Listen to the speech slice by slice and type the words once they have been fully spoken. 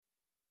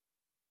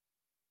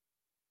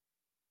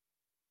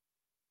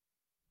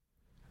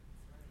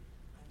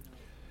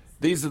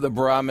These are the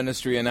Barah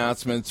Ministry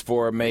announcements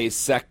for May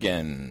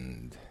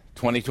 2nd,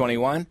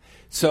 2021.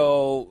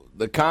 So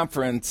the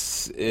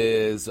conference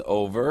is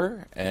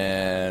over,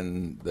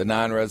 and the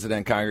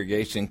non-resident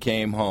congregation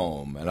came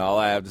home. And all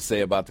I have to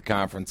say about the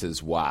conference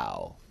is,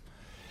 wow.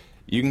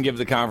 You can give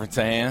the conference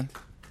a hand.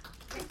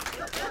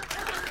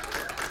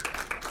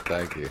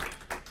 Thank you.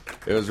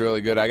 It was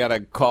really good. I got a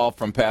call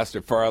from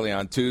Pastor Farley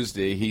on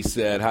Tuesday. He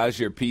said, how's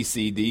your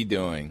PCD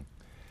doing?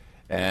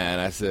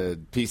 And I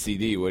said,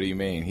 PCD, what do you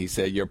mean? He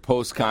said, your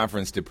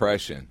post-conference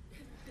depression.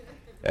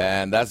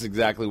 And that's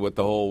exactly what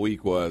the whole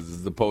week was,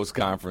 is the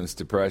post-conference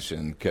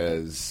depression,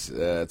 because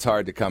it's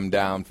hard to come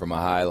down from a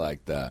high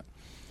like that.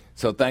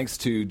 So thanks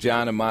to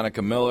John and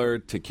Monica Miller,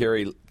 to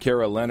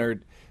Kara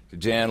Leonard, to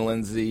Jan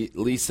Lindsay,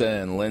 Lisa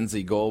and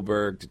Lindsay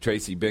Goldberg, to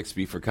Tracy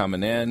Bixby for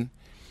coming in,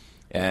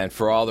 and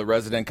for all the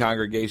resident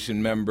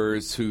congregation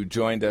members who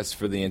joined us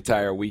for the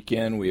entire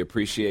weekend. We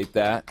appreciate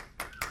that.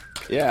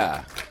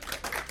 Yeah.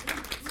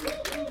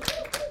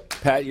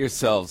 Pat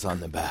yourselves on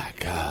the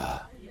back.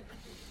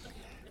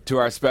 To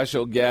our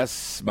special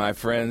guests, my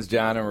friends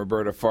John and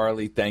Roberta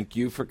Farley, thank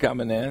you for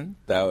coming in.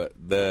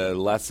 The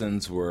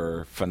lessons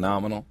were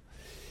phenomenal.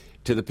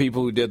 To the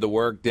people who did the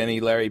work, Denny,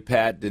 Larry,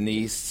 Pat,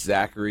 Denise,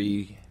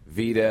 Zachary,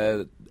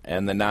 Vita,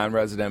 and the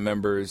non-resident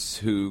members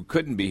who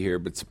couldn't be here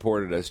but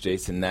supported us,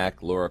 Jason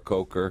Knack, Laura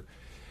Coker,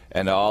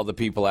 and all the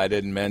people I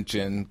didn't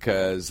mention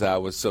because I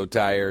was so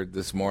tired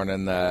this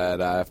morning that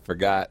I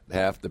forgot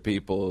half the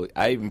people.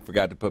 I even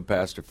forgot to put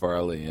Pastor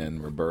Farley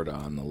and Roberta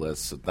on the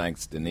list, so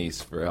thanks, Denise,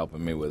 for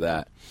helping me with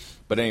that.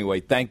 But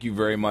anyway, thank you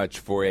very much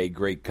for a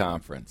great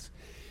conference.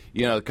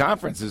 You know, the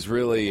conference is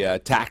really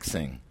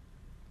taxing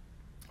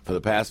for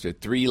the pastor.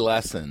 3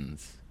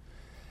 lessons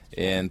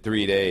in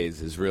 3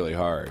 days is really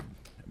hard,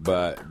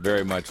 but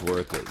very much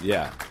worth it.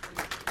 Yeah.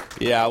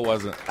 Yeah,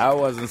 I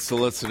wasn't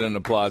soliciting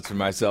applause for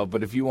myself,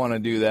 but if you want to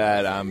do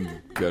that, I'm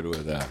good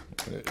with that.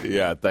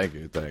 Yeah, thank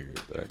you.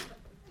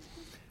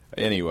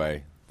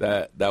 Anyway,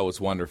 that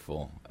was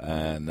wonderful.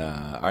 And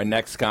our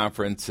next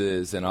conference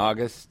is in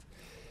August.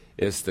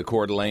 It's the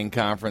Coeur d'Alene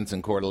Conference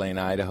in Coeur d'Alene,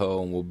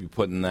 Idaho, and we'll be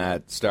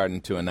starting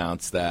to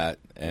announce that,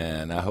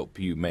 and I hope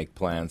you make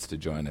plans to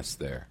join us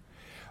there.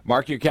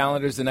 Mark your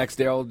calendars. The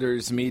next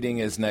elders meeting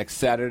is next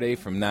Saturday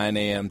from 9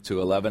 a.m.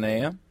 to 11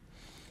 a.m.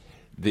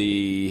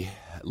 The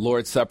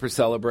Lord's Supper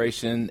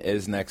celebration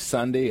is next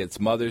Sunday. It's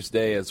Mother's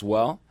Day as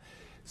well,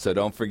 so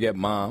don't forget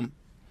Mom.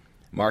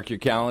 Mark your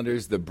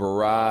calendars. The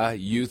Barah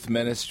Youth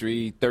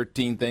Ministry,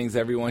 13 Things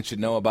Everyone Should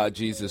Know About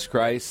Jesus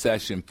Christ,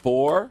 Session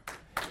 4.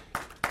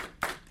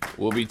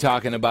 We'll be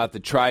talking about the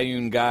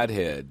triune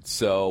Godhead.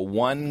 So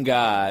one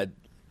God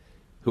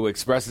who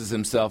expresses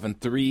himself in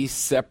 3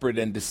 separate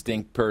and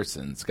distinct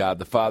persons, God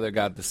the Father,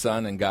 God the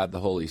Son, and God the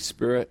Holy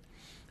Spirit,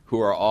 who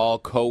are all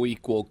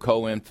co-equal,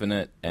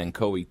 co-infinite, and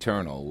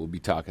co-eternal. We'll be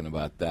talking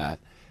about that.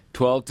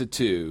 12 to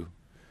 2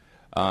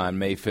 on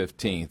May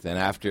 15th. And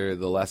after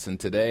the lesson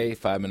today,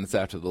 5 minutes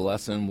after the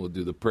lesson, we'll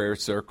do the prayer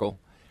circle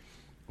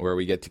where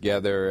we get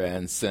together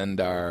and send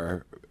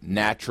our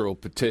natural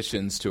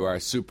petitions to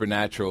our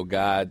supernatural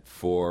God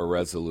for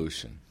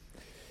resolution.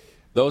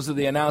 Those are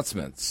the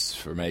announcements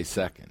for May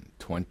 2nd,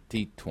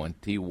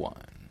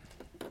 2021.